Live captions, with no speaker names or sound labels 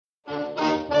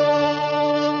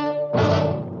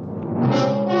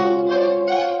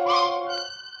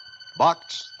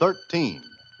Box 13,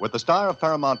 with the star of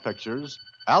Paramount Pictures,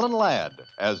 Alan Ladd,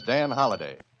 as Dan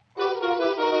Holliday.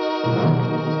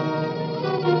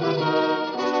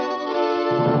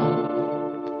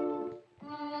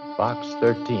 Box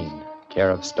 13, care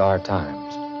of Star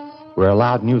Times. We're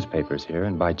allowed newspapers here,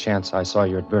 and by chance I saw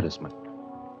your advertisement.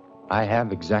 I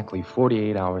have exactly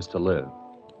 48 hours to live.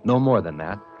 No more than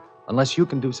that, unless you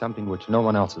can do something which no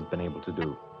one else has been able to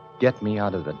do. Get me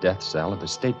out of the death cell of the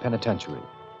state penitentiary.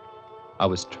 I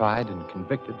was tried and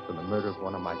convicted for the murder of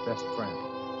one of my best friends.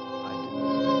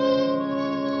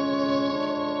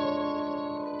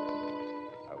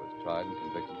 I was tried and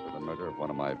convicted for the murder of one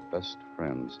of my best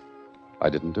friends. I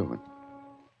didn't do it.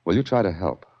 Will you try to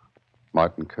help?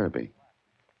 Martin Kirby.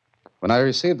 When I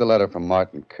received the letter from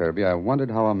Martin Kirby, I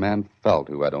wondered how a man felt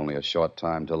who had only a short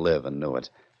time to live and knew it.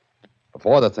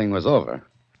 Before the thing was over,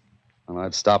 well,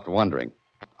 I'd stopped wondering.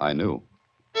 I knew.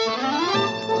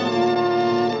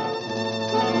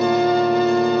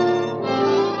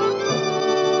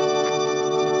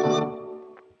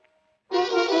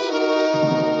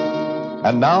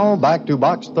 And now, back to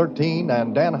Box 13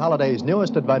 and Dan Holliday's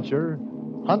newest adventure,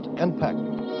 Hunt and Peck.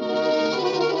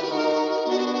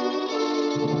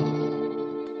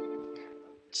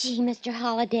 Gee, Mr.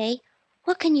 Holliday,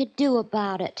 what can you do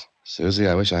about it? Susie,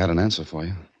 I wish I had an answer for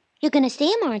you. You're going to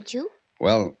see him, aren't you?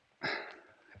 Well,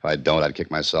 if I don't, I'd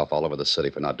kick myself all over the city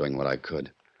for not doing what I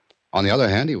could. On the other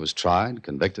hand, he was tried,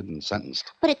 convicted, and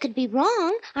sentenced. But it could be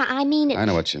wrong. I mean... I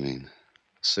know what you mean.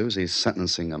 Susie,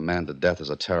 sentencing a man to death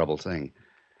is a terrible thing.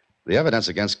 The evidence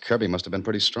against Kirby must have been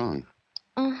pretty strong.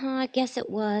 Uh-huh, I guess it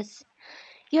was.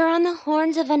 You're on the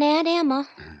horns of an Aunt Emma.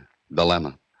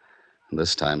 Dilemma. And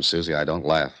this time, Susie, I don't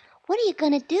laugh. What are you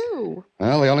going to do?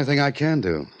 Well, the only thing I can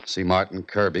do, see Martin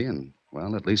Kirby and,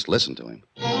 well, at least listen to him.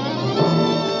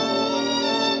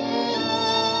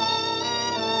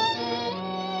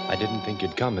 I didn't think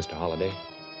you'd come, Mr. Holliday.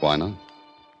 Why not?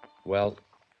 Well,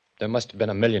 there must have been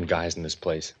a million guys in this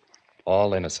place.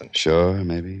 All innocent. Sure,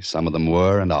 maybe. Some of them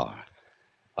were and are.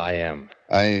 I am.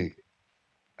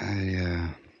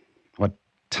 What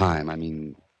time? I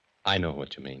mean... I know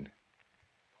what you mean.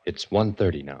 It's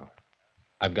 1:30 now.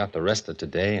 I've got the rest of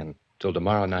today until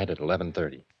tomorrow night at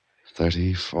 11:30.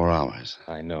 34 hours.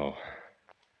 I know.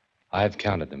 I've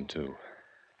counted them, too.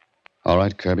 All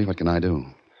right, Kirby, what can I do?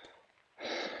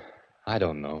 I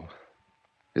don't know.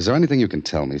 Is there anything you can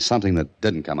tell me, something that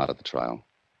didn't come out at the trial?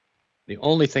 The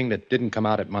only thing that didn't come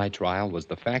out at my trial was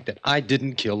the fact that I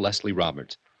didn't kill Leslie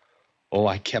Roberts. Oh,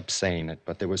 I kept saying it,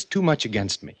 but there was too much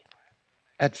against me.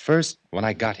 At first, when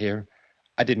I got here,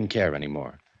 I didn't care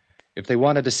anymore. If they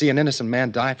wanted to see an innocent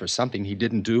man die for something he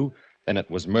didn't do, then it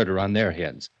was murder on their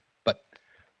heads.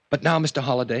 But now, Mr.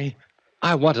 Holliday,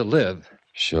 I want to live.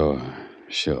 Sure.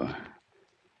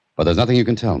 But there's nothing you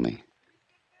can tell me.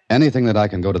 Anything that I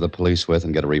can go to the police with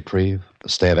and get a reprieve, a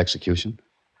stay of execution?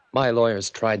 My lawyer's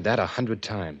tried that 100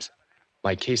 times.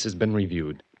 My case has been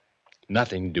reviewed.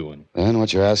 Nothing doing. Then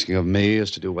what you're asking of me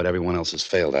is to do what everyone else has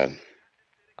failed at.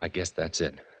 I guess that's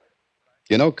it.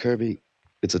 You know, Kirby,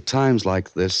 it's at times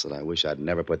like this that I wish I'd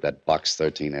never put that Box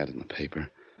 13 ad in the paper.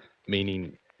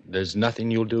 Meaning there's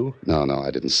nothing you'll do? No, I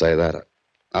didn't say that.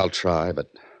 I'll try, but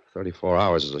 34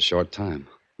 hours is a short time.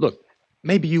 Look,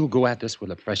 maybe you'll go at this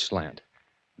with a fresh slant.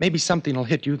 Maybe something will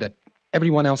hit you that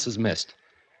everyone else has missed.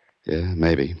 Yeah,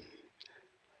 maybe.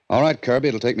 All right, Kirby,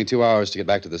 it'll take me 2 hours to get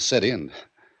back to the city, and,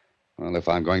 well, if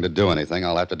I'm going to do anything,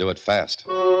 I'll have to do it fast.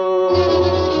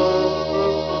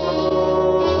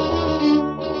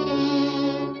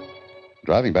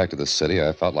 Driving back to the city,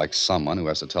 I felt like someone who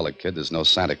has to tell a kid there's no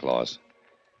Santa Claus.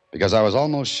 Because I was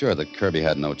almost sure that Kirby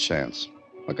had no chance.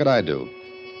 What could I do?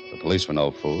 The police were no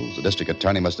fools. The district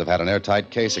attorney must have had an airtight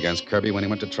case against Kirby when he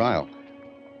went to trial.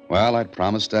 Well, I'd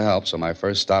promised to help, so my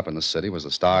first stop in the city was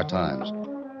the Star Times,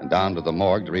 and down to the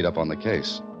morgue to read up on the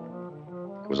case.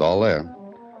 It was all there.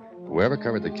 Whoever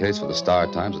covered the case for the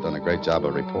Star Times had done a great job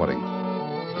of reporting.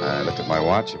 I looked at my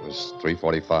watch. It was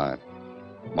 3:45.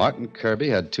 Martin Kirby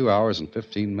had 2 hours and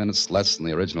 15 minutes less than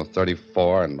the original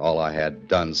 34, and all I had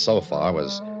done so far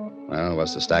was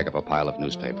to stack up a pile of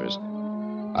newspapers.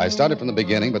 I started from the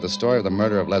beginning, but the story of the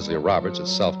murder of Leslie Roberts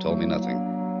itself told me nothing.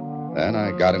 Then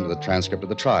I got into the transcript of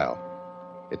the trial.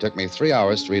 It took me 3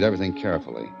 hours to read everything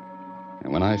carefully.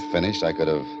 And when I finished, I could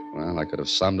have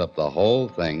summed up the whole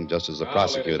thing just as the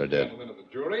prosecutor did. Gentlemen of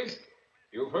the jury,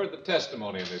 you've heard the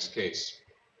testimony in this case.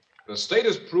 The state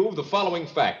has proved the following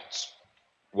facts.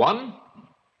 1,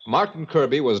 Martin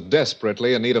Kirby was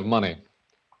desperately in need of money.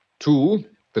 2,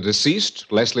 the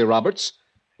deceased, Leslie Roberts,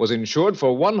 was insured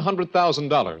for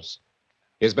 $100,000.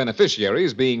 His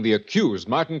beneficiaries being the accused,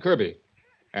 Martin Kirby,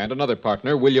 and another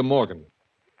partner, William Morgan.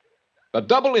 The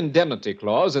double indemnity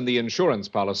clause in the insurance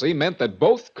policy meant that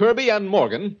both Kirby and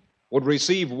Morgan would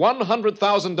receive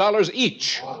 $100,000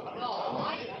 each.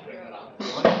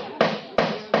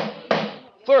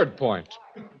 Third point.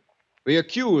 The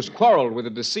accused quarreled with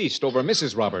the deceased over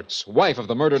Mrs. Roberts, wife of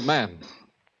the murdered man.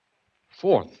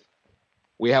 Fourth,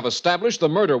 we have established the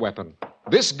murder weapon.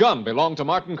 This gun belonged to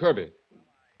Martin Kirby.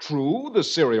 True, the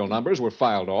serial numbers were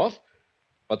filed off,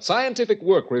 but scientific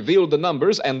work revealed the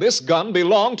numbers, and this gun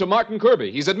belonged to Martin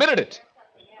Kirby. He's admitted it.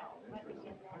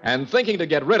 And thinking to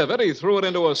get rid of it, he threw it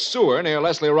into a sewer near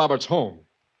Leslie Roberts' home.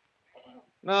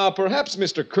 Now, perhaps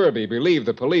Mr. Kirby believed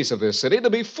the police of this city to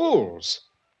be fools.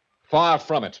 Far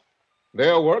from it.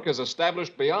 Their work has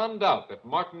established beyond doubt that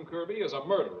Martin Kirby is a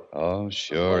murderer. Oh,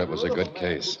 sure, it was a good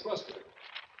case.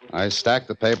 I stacked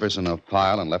the papers in a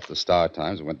pile and left the Star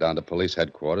Times and went down to police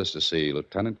headquarters to see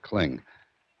Lieutenant Kling.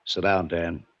 Sit down,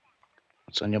 Dan.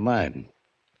 What's on your mind?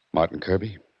 Martin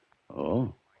Kirby?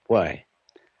 Oh? Why?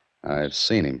 I've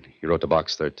seen him. He wrote to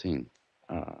Box 13.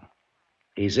 Oh.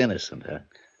 He's innocent, huh?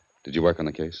 Did you work on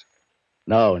the case?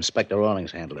 No, Inspector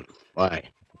Rawlings handled it. Why?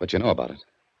 But you know about it.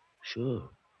 Sure.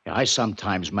 Yeah, I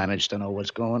sometimes manage to know what's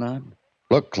going on.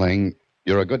 Look, Kling,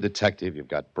 you're a good detective. You've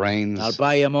got brains. I'll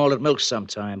buy you malted milk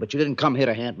sometime, but you didn't come here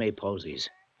to hand me posies.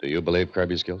 Do you believe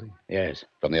Kirby's guilty? Yes.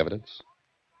 From the evidence?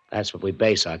 That's what we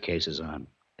base our cases on.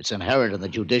 It's inherent in the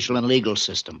judicial and legal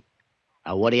system.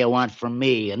 Now, what do you want from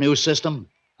me? A new system?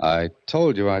 I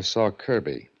told you I saw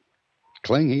Kirby.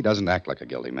 Kling, he doesn't act like a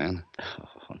guilty man.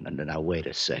 Oh, now, wait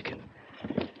a second.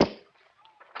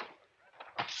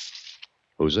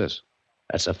 Who's this?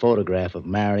 That's a photograph of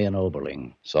Marion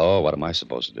Oberling. So, what am I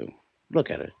supposed to do? Look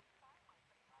at her.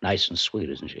 Nice and sweet,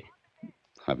 isn't she?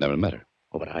 I've never met her.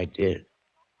 Oh, but I did.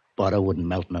 Butter wouldn't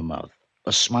melt in her mouth.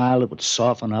 A smile that would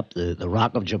soften up the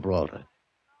Rock of Gibraltar.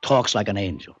 Talks like an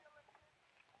angel.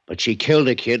 But she killed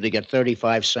a kid to get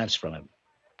 35 cents from him.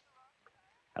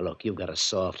 Now, look, you've got a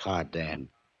soft heart, Dan.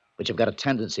 But you've got a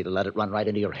tendency to let it run right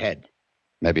into your head.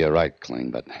 Maybe you're right,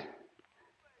 Kling, but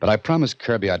I promised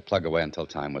Kirby I'd plug away until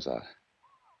time was out.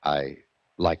 I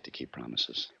like to keep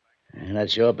promises. And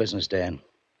that's your business, Dan.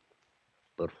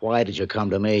 But why did you come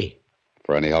to me?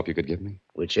 For any help you could give me?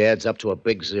 Which adds up to a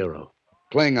big zero.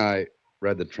 Kling, I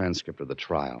read the transcript of the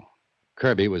trial.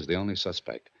 Kirby was the only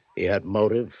suspect. He had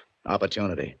motive,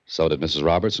 opportunity. So did Mrs.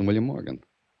 Roberts and William Morgan.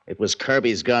 It was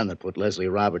Kirby's gun that put Leslie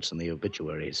Roberts in the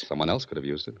obituaries. Someone else could have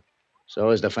used it. So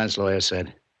his defense lawyer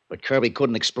said. But Kirby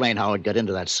couldn't explain how it got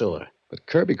into that sewer. But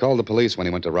Kirby called the police when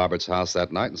he went to Roberts' house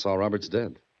that night and saw Roberts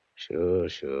dead. Sure.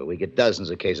 We get dozens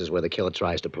of cases where the killer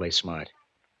tries to play smart.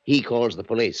 He calls the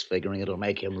police, figuring it'll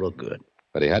make him look good.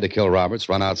 But he had to kill Roberts,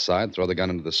 run outside, throw the gun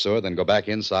into the sewer, then go back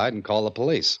inside and call the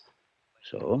police.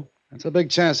 So? That's a big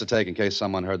chance to take in case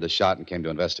someone heard the shot and came to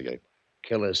investigate.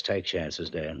 Killers take chances,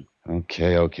 Dan.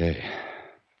 Okay.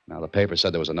 Now, the paper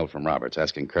said there was a note from Roberts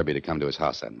asking Kirby to come to his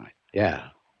house that night. Yeah.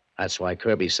 That's why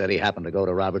Kirby said he happened to go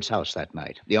to Roberts' house that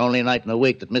night. The only night in the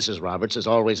week that Mrs. Roberts is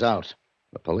always out.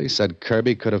 The police said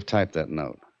Kirby could have typed that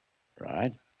note.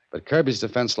 Right. But Kirby's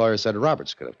defense lawyer said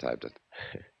Roberts could have typed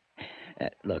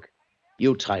it. Look,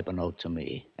 you type a note to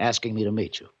me asking me to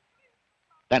meet you.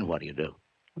 Then what do you do?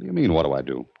 What do you mean, what do I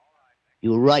do?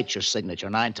 You write your signature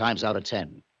 9 times out of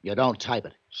 10. You don't type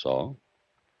it. So?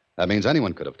 That means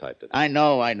anyone could have typed it. I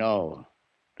know.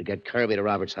 To get Kirby to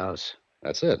Roberts' house.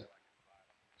 That's it.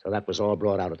 So that was all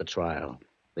brought out at the trial.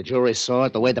 The jury saw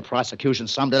it the way the prosecution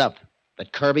summed it up.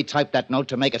 That Kirby typed that note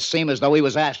to make it seem as though he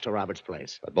was asked to Roberts'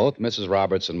 place. But both Mrs.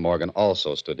 Roberts and Morgan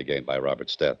also stood to gain by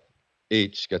Roberts' death.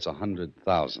 Each gets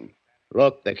 $100,000.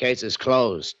 Look, the case is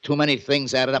closed. Too many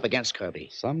things added up against Kirby.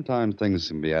 Sometimes things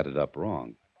can be added up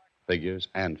wrong. Figures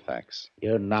and facts.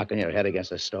 You're knocking your head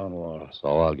against a stone wall.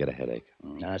 So I'll get a headache.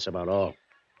 That's about all.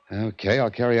 Okay, I'll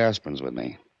carry aspirins with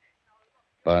me.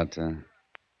 But,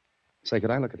 say,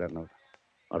 could I look at that note?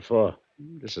 What for?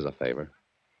 This is a favor.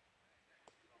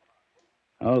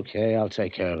 Okay, I'll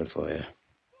take care of it for you.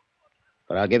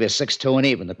 But I'll give you 6-2 and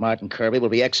even that Martin Kirby will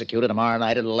be executed tomorrow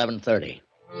night at 11:30.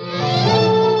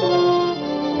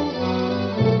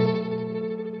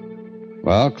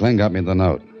 Well, Kling got me the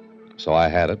note. So I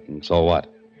had it, and so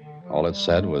what? All it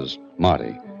said was,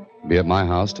 Marty, be at my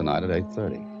house tonight at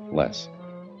 8:30. Less.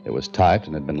 It was typed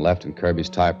and had been left in Kirby's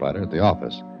typewriter at the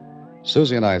office.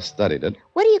 Susie and I studied it.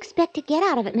 What do you expect to get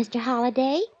out of it, Mr.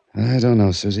 Holliday? I don't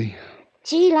know, Susie.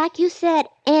 Gee, like you said,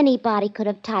 anybody could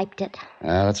have typed it.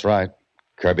 That's right.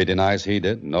 Kirby denies he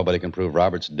did. Nobody can prove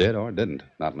Roberts did or didn't.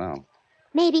 Not now.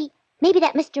 Maybe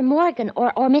that Mr. Morgan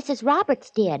or Mrs.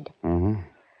 Roberts did. Uh-huh.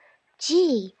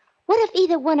 Gee, what if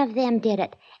either one of them did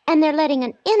it, and they're letting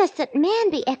an innocent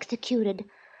man be executed?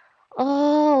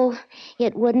 Oh,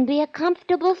 it wouldn't be a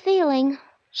comfortable feeling.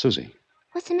 Susie.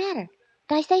 What's the matter?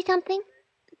 Did I say something?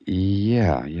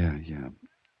 Yeah.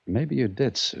 Maybe you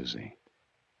did, Susie.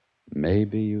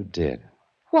 Maybe you did.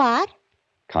 What?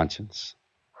 Conscience?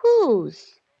 Whose?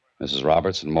 Mrs.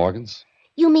 Roberts and Morgan's?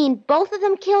 You mean both of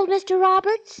them killed Mr.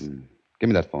 Roberts? Give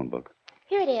me that phone book.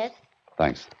 Here it is.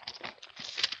 Thanks.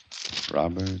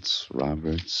 Roberts.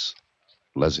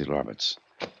 Leslie Roberts.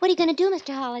 What are you going to do,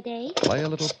 Mr. Holliday? Play a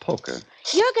little poker.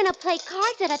 You're going to play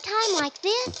cards at a time like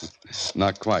this?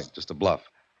 Not quite, just a bluff.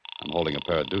 I'm holding a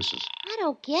pair of deuces. I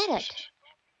don't get it.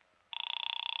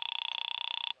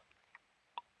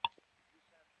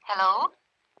 Hello?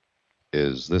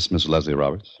 Is this Miss Leslie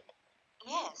Roberts?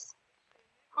 Yes.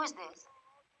 Who's this?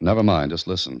 Never mind, just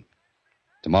listen.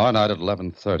 Tomorrow night at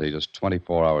 11:30, just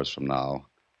 24 hours from now,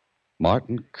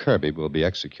 Martin Kirby will be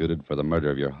executed for the murder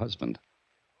of your husband.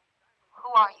 Who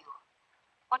are you?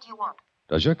 What do you want?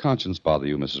 Does your conscience bother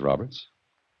you, Mrs. Roberts?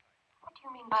 What do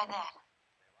you mean by that?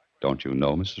 Don't you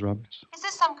know, Mrs. Roberts? Is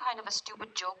this some kind of a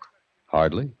stupid joke?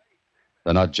 Hardly.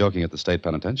 They're not joking at the state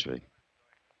penitentiary.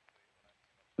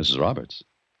 Mrs. Roberts,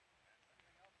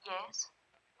 Yes?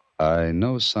 I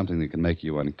know something that can make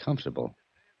you uncomfortable,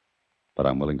 but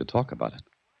I'm willing to talk about it.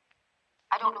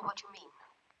 I don't know what you mean.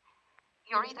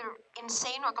 You're either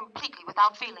insane or completely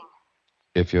without feeling.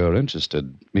 If you're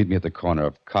interested, meet me at the corner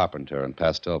of Carpenter and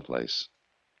Pastel Place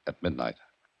at midnight.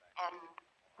 And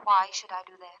why should I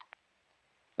do that?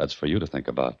 That's for you to think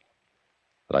about,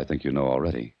 but I think you know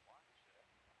already.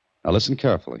 Now listen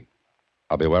carefully.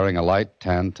 I'll be wearing a light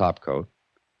tan topcoat,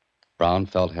 brown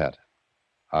felt hat.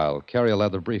 I'll carry a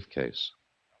leather briefcase.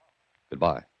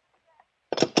 Goodbye.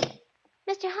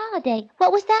 Mr. Holliday,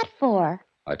 what was that for?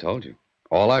 I told you.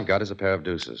 All I've got is a pair of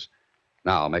deuces.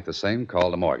 Now I'll make the same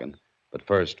call to Morgan, but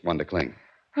first one to Kling.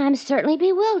 I'm certainly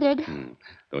bewildered.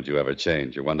 Don't you ever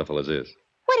change. You're wonderful as is.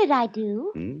 What did I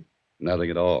do? Nothing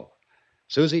at all.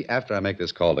 Susie, after I make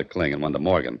this call to Kling and one to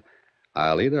Morgan,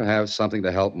 I'll either have something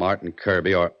to help Martin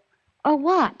Kirby Or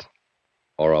what?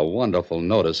 or a wonderful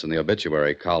notice in the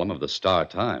obituary column of the Star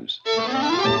Times.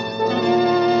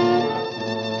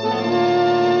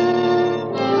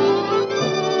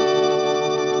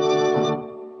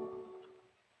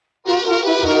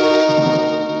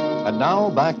 And now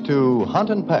back to Hunt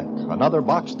and Peck, another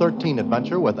Box 13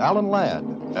 adventure with Alan Ladd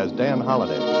as Dan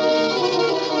Holliday.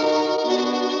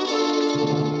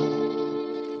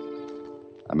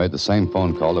 I made the same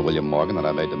phone call to William Morgan that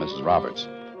I made to Mrs. Roberts.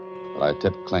 But I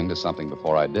tipped Kling to something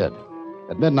before I did.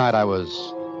 At midnight, I was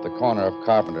at the corner of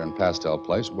Carpenter and Pastel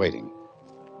Place waiting.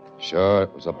 Sure,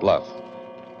 it was a bluff.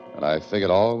 But I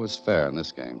figured all was fair in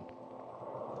this game.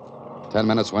 10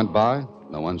 minutes went by,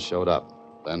 no one showed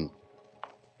up. Then...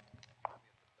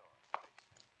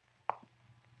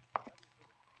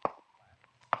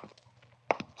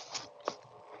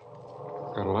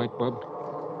 Got a light, Bub?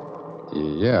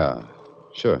 Yeah,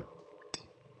 sure.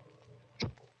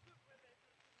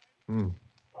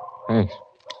 Thanks.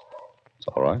 It's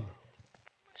all right.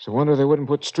 It's a wonder they wouldn't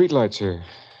put streetlights here.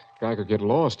 Guy could get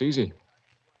lost easy.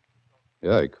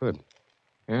 Yeah, he could.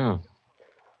 Yeah.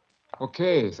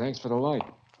 Okay, thanks for the light.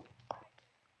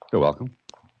 You're welcome.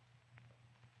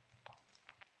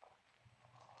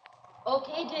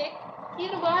 Okay, Dick. See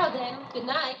you tomorrow, then. Good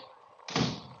night.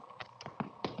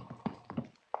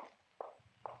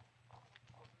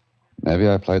 Maybe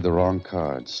I played the wrong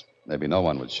cards. Maybe no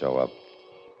one would show up.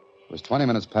 It was 20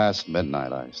 minutes past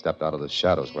midnight. I stepped out of the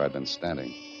shadows where I'd been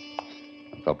standing.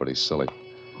 I felt pretty silly.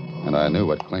 And I knew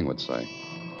what Kling would say.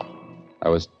 I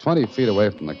was 20 feet away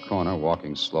from the corner,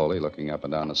 walking slowly, looking up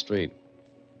and down the street.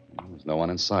 There was no one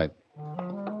in sight.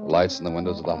 The lights in the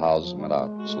windows of the houses went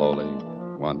out, slowly,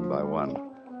 one by one.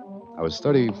 I was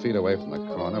 30 feet away from the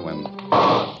corner when...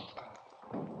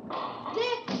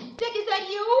 Dick! Dick, is that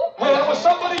you? Hey, that was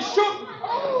somebody shooting!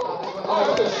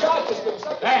 Oh, the shot just been...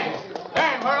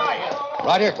 Dan, where are you?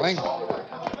 Right here, Kling.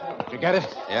 Did you get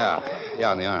it? Yeah,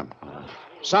 on the arm.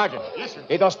 Sergeant,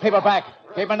 lead those people back.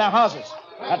 Keep them in their houses.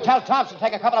 And tell Thompson to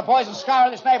take a couple of boys and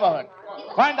scour this neighborhood.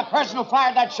 Find the person who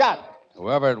fired that shot.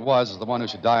 Whoever it was is the one who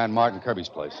should die on Martin Kirby's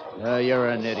place. You're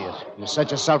an idiot. You set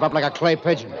yourself up like a clay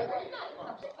pigeon.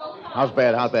 How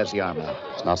bad's the arm now?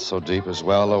 It's not so deep as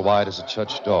well or wide as a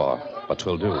church door, but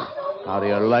 'twill do. How do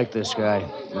you like this guy?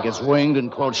 He gets winged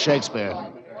and quotes Shakespeare.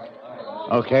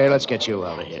 Okay, let's get you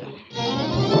out of here.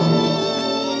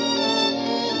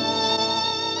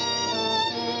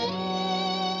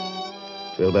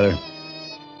 Feel better?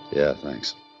 Yeah,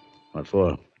 thanks. What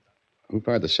for? Who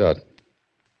fired the shot?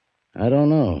 I don't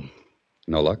know.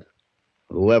 No luck?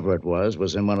 Whoever it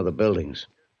was in one of the buildings.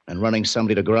 And running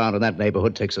somebody to ground in that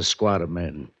neighborhood takes a squad of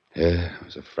men. Yeah, I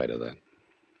was afraid of that.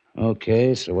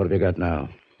 Okay, so what have you got now?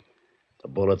 The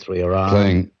bullet through your arm?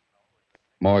 Cling,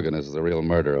 Morgan is the real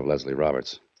murderer of Leslie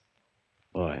Roberts.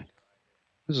 Boy,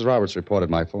 Mrs. Roberts reported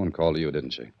my phone call to you,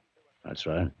 didn't she? that's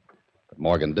right. But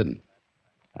Morgan didn't.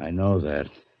 I know that.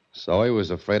 So he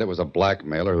was afraid it was a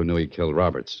blackmailer who knew he killed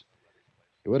Roberts.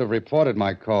 He would have reported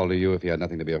my call to you if he had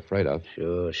nothing to be afraid of.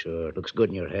 Sure. It looks good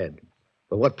in your head.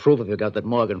 But what proof have you got that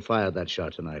Morgan fired that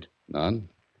shot tonight? None.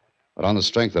 But on the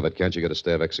strength of it, can't you get a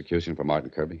stay of execution for Martin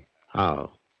Kirby?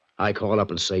 How? I call up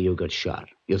and say you got shot.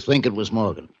 You think it was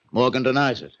Morgan. Morgan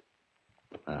denies it.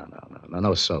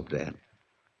 No soap, Dan.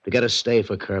 To get a stay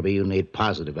for Kirby, you need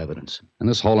positive evidence. And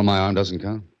this hole in my arm doesn't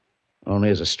count? Only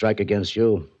as a strike against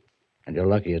you. And you're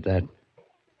lucky at that.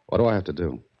 What do I have to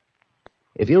do?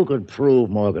 If you could prove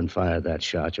Morgan fired that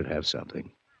shot, you'd have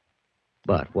something.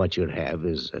 But what you'd have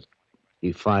is that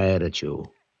he fired at you.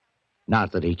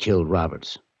 Not that he killed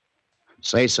Roberts.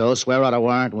 Say so, swear out a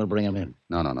warrant, and we'll bring him in.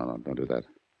 No. Don't do that.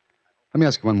 Let me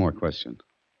ask you one more question.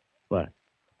 What?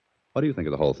 What do you think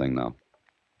of the whole thing now?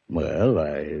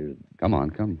 Well, Come on.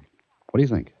 What do you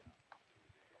think?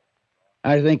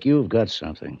 I think you've got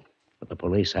something, but the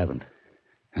police haven't.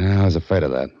 I was afraid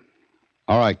of that.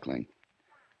 All right, Kling.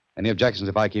 Any objections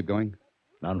if I keep going?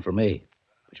 None for me,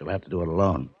 but you'll have to do it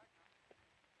alone.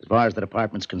 As far as the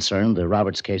department's concerned, the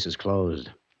Roberts case is closed.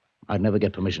 I'd never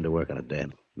get permission to work on it,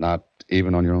 Dan. Not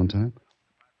even on your own time?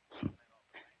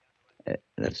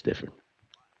 That's different.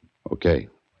 Okay.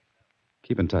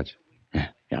 Keep in touch. Yeah,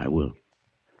 I will.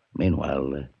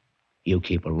 Meanwhile, you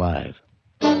keep alive.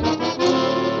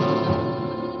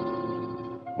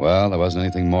 Well, there wasn't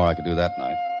anything more I could do that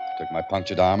night. Took my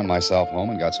punctured arm and myself home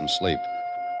and got some sleep.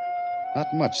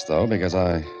 Not much, though, because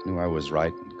I knew I was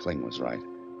right and Kling was right.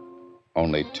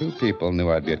 Only two people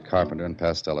knew I'd be at Carpenter and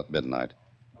Pastel at midnight.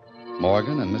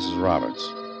 Morgan and Mrs. Roberts.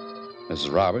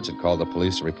 Mrs. Roberts had called the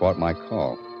police to report my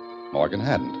call. Morgan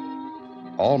hadn't.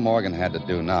 All Morgan had to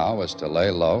do now was to lay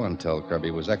low until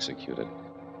Kirby was executed.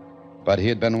 But he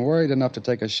had been worried enough to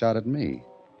take a shot at me.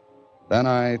 Then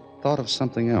I thought of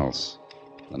something else.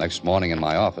 The next morning in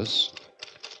my office...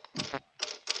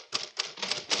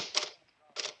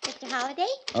 Mr. Holliday?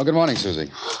 Oh, good morning,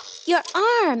 Susie. Your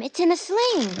arm. It's in a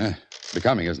sling. It's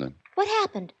becoming, isn't it? What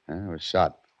happened? I was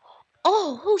shot.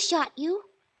 Oh, who shot you?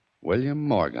 William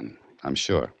Morgan, I'm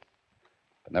sure.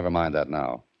 But never mind that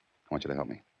now. I want you to help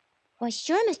me. Why,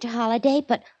 sure, Mr. Holliday,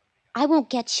 but I won't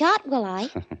get shot, will I?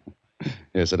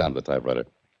 Here, sit down at the typewriter.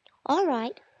 All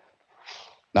right.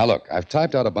 Now, look, I've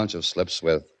typed out a bunch of slips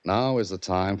with, "Now is the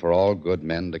time for all good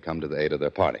men to come to the aid of their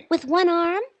party." With one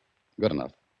arm? Good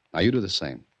enough. Now, you do the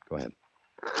same. Go ahead.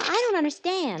 I don't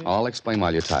understand. I'll explain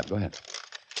while you type. Go ahead.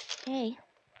 Okay.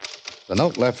 The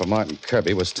note left for Martin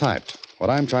Kirby was typed. What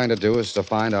I'm trying to do is to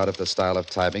find out if the style of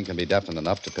typing can be definite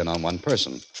enough to pin on one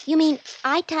person. You mean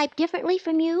I type differently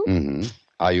from you? Mm-hmm.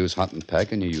 I use Hunt and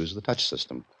Peck, and you use the touch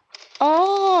system.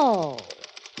 Oh.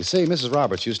 You see, Mrs.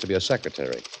 Roberts used to be a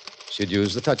secretary. She'd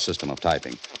use the touch system of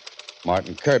typing.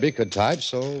 Martin Kirby could type,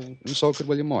 and so could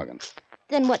William Morgan.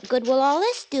 Then what good will all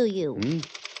this do you?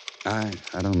 I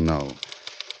don't know.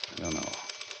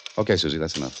 Okay, Susie,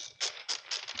 that's enough.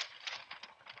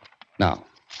 Now,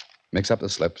 mix up the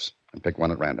slips and pick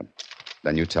one at random.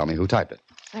 Then you tell me who typed it.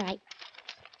 All right.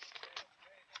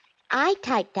 I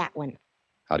typed that one.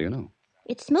 How do you know?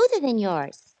 It's smoother than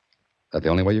yours. That the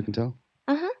only way you can tell?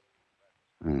 Uh-huh.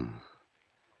 Oh.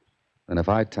 Then if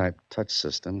I type touch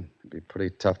system, it'd be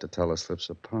pretty tough to tell the slips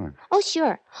apart. Oh,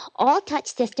 sure. All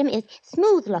touch system is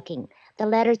smooth looking. The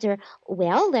letters are,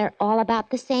 well, they're all about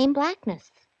the same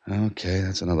blackness. Okay,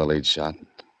 that's another lead shot.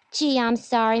 Gee, I'm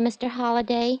sorry, Mr.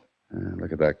 Holliday.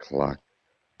 Look at that clock.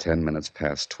 10 minutes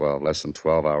past 12. Less than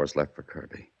 12 hours left for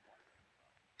Kirby.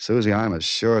 Susie, I'm as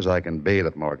sure as I can be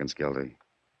that Morgan's guilty.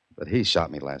 But he shot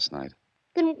me last night.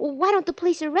 Then why don't the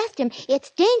police arrest him?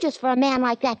 It's dangerous for a man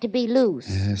like that to be loose.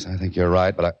 Yes, I think you're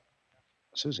right, but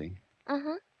Susie,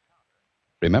 Uh-huh.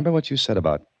 remember what you said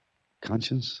about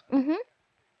conscience? Mm-hmm.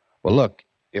 Well, look,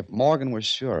 if Morgan was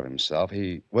sure of himself,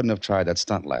 he wouldn't have tried that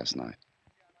stunt last night.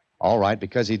 All right,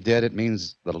 because he did, it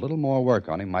means that a little more work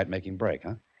on him might make him break,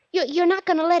 huh? You're not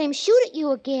going to let him shoot at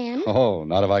you again. Oh,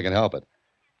 not if I can help it.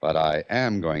 But I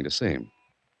am going to see him.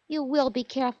 You will be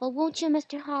careful, won't you,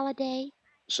 Mr. Holliday?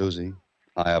 Susie,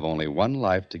 I have only one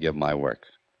life to give my work.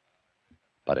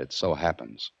 But it so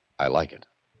happens I like it.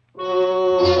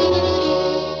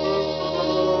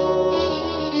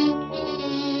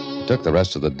 It took the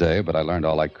rest of the day, but I learned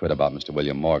all I could about Mr.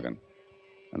 William Morgan.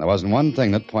 And there wasn't one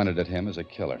thing that pointed at him as a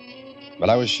killer. But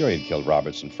I was sure he'd killed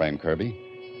Roberts and framed Kirby.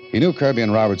 He knew Kirby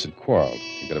and Roberts had quarreled.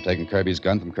 He could have taken Kirby's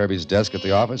gun from Kirby's desk at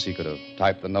the office. He could have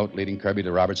typed the note leading Kirby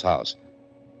to Roberts' house.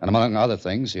 And among other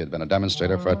things, he had been a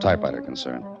demonstrator for a typewriter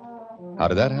concern. How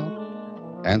did that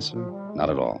help? Answer, not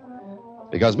at all.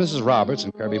 Because Mrs. Roberts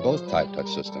and Kirby both typed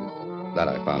touch system. That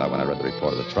I found out when I read the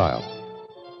report of the trial.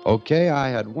 Okay, I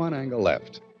had one angle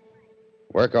left.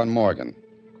 Work on Morgan.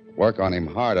 Work on him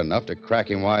hard enough to crack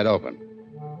him wide open,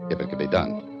 if it could be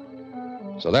done.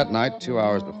 So that night, 2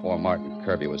 hours before Martin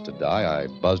Kirby was to die, I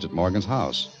buzzed at Morgan's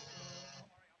house.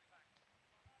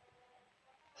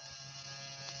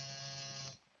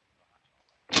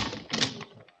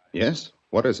 Yes?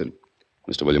 What is it?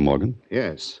 Mr. William Morgan?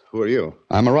 Yes. Who are you?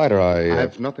 I'm a writer. I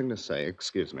have nothing to say.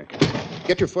 Excuse me.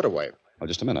 Get your foot away. Oh,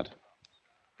 just a minute.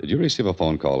 Did you receive a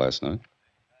phone call last night?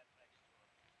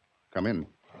 Come in.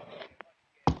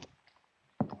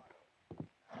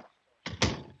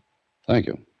 Thank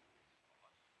you.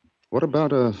 What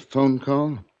about a phone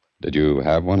call? Did you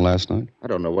have one last night? I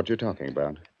don't know what you're talking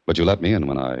about. But you let me in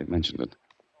when I mentioned it.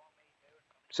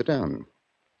 Sit down.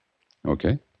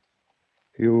 Okay.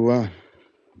 You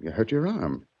hurt your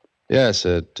arm. Yes,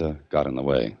 it got in the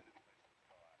way.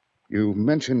 You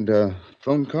mentioned a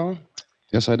phone call?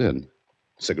 Yes, I did.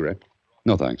 Cigarette?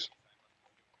 No, thanks.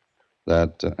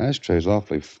 That ashtray's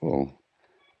awfully full.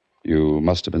 You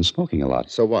must have been smoking a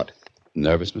lot. So what?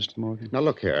 Nervous, Mr. Morgan? Now,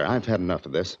 look here. I've had enough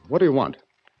of this. What do you want?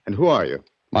 And who are you?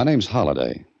 My name's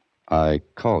Holliday. I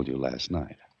called you last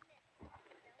night.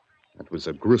 That was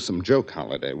a gruesome joke,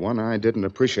 Holiday. One I didn't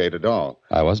appreciate at all.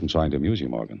 I wasn't trying to amuse you,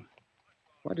 Morgan.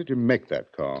 Why did you make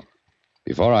that call?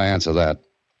 Before I answer that,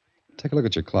 take a look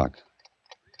at your clock.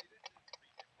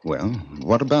 Well,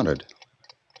 what about it?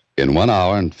 In 1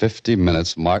 hour and 50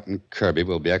 minutes, Martin Kirby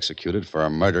will be executed for a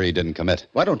murder he didn't commit.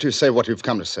 Why don't you say what you've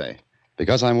come to say?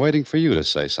 Because I'm waiting for you to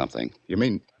say something. You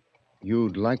mean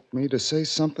you'd like me to say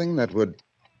something that would...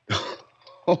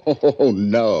 Oh,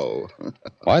 no.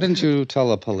 Why didn't you tell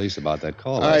the police about that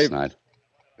call last night?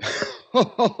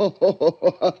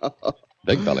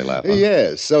 Big belly laugh, huh?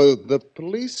 Yes, so the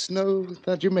police know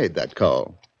that you made that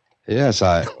call. Yes,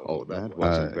 I... Oh, that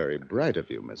wasn't very bright of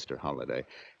you, Mr. Holliday.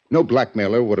 No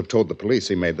blackmailer would have told the police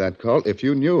he made that call. If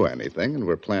you knew anything and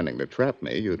were planning to trap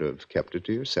me, you'd have kept it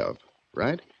to yourself,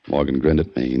 right? Morgan grinned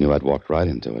at me. He knew I'd walked right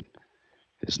into it.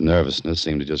 His nervousness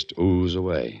seemed to just ooze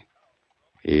away.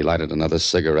 He lighted another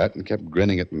cigarette and kept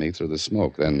grinning at me through the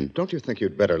smoke. Then... Don't you think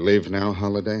you'd better leave now,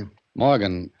 Holliday?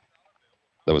 Morgan,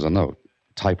 there was a note,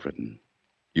 typewritten.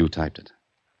 You typed it.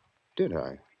 Did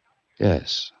I?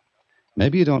 Yes.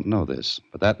 Maybe you don't know this,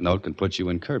 but that note can put you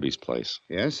in Kirby's place.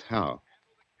 Yes? How?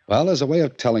 Well, there's a way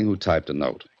of telling who typed a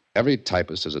note. Every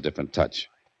typist has a different touch.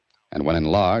 And when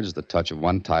enlarged, the touch of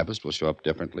one typist will show up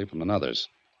differently from another's.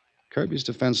 Kirby's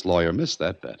defense lawyer missed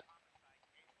that bet.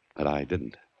 But I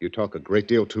didn't. You talk a great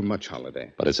deal too much,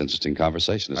 Holliday. But it's interesting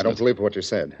conversation, isn't it? I don't believe what you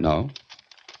said. No?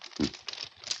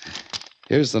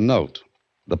 Here's the note.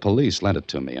 The police lent it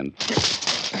to me, and...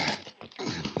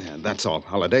 Yeah, that's all,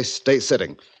 Holliday. Stay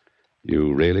sitting.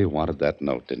 You really wanted that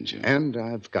note, didn't you? And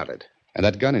I've got it. And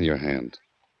that gun in your hand.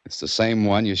 It's the same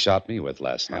one you shot me with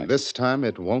last night. And this time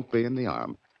it won't be in the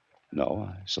arm. No,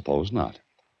 I suppose not.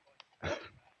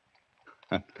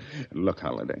 Look,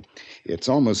 Holliday, it's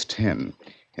almost 10.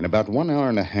 In about 1 hour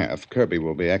and a half, Kirby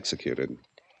will be executed.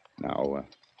 Now,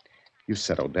 you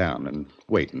settle down and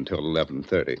wait until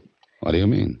 11:30. What do you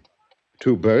mean?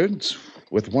 2 birds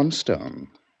with 1 stone.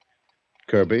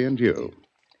 Kirby and you.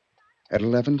 At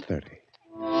 11:30.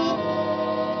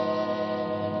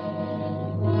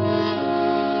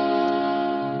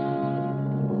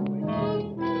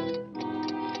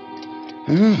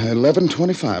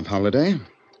 11:25, Holiday.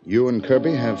 You and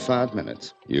Kirby have 5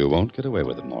 minutes. You won't get away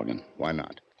with it, Morgan. Why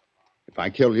not? If I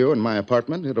kill you in my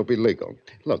apartment, it'll be legal.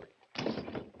 Look.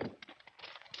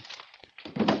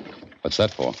 What's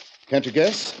that for? Can't you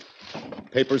guess?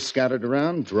 Papers scattered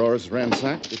around, drawers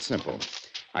ransacked. It's simple.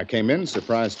 I came in,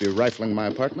 surprised you rifling my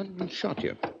apartment, and shot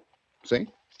you. See?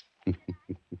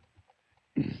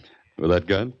 With that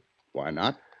gun? Why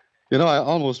not? You know, I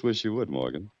almost wish you would,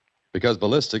 Morgan. Because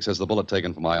ballistics has the bullet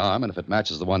taken from my arm, and if it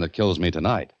matches the one that kills me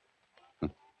tonight,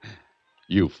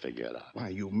 you figure it out. Why,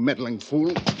 you meddling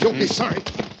fool. You'll be sorry.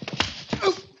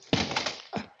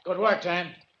 Good work,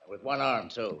 Dan. With 1 arm,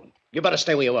 too. You better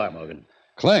stay where you are, Morgan.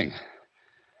 Kling.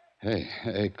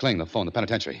 Hey, Kling, the phone, the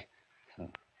penitentiary.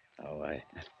 Oh,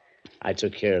 I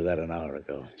took care of that an hour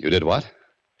ago. You did what?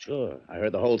 Sure. I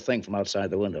heard the whole thing from outside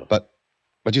the window. But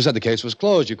you said the case was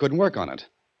closed. You couldn't work on it.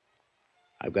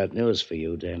 I've got news for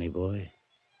you, Danny boy.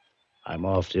 I'm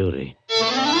off duty.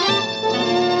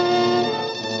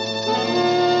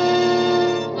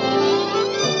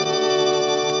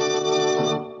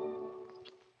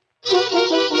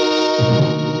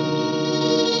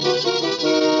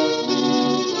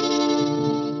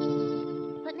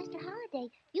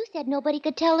 said nobody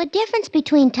could tell the difference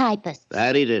between typists.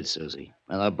 That he did, Susie.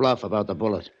 And a bluff about the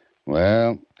bullet.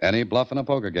 Well, any bluff in a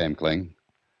poker game, Kling.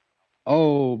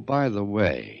 Oh, by the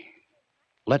way,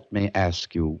 let me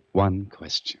ask you one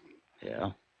question.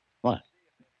 Yeah? What?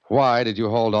 Why did you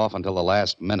hold off until the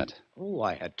last minute? Oh,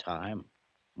 I had time.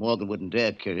 Morgan wouldn't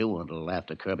dare kill you until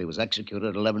after Kirby was executed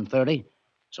at 11:30.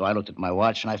 So I looked at my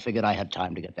watch and I figured I had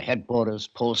time to get the headquarters,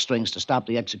 pull strings to stop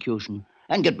the execution,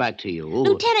 and get back to you.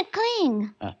 Lieutenant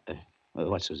Kling,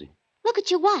 What, Susie? look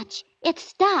at your watch. It's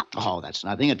stopped. Oh, that's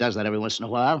nothing. It does that every once in a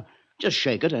while. Just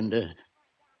shake it and,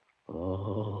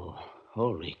 Oh,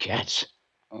 holy cats.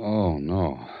 Oh,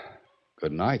 no.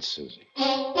 Good night, Susie.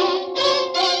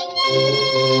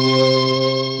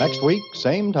 Next week,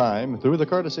 same time, through the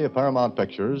courtesy of Paramount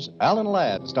Pictures, Alan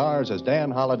Ladd stars as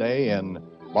Dan Holliday in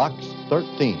Box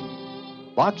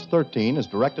 13. Box 13 is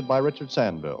directed by Richard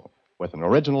Sandville, with an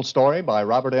original story by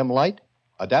Robert M. Light,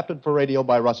 adapted for radio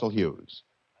by Russell Hughes.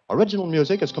 Original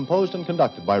music is composed and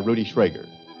conducted by Rudy Schrager.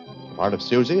 The part of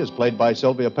Susie is played by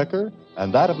Sylvia Picker,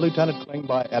 and that of Lieutenant Kling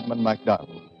by Edmund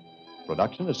MacDonald.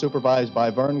 Production is supervised by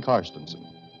Vern Karstensen.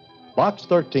 Box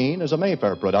 13 is a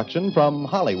Mayfair production from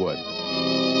Hollywood.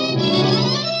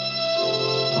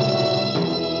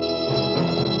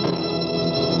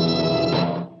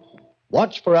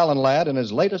 Watch for Alan Ladd in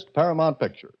his latest Paramount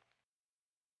picture.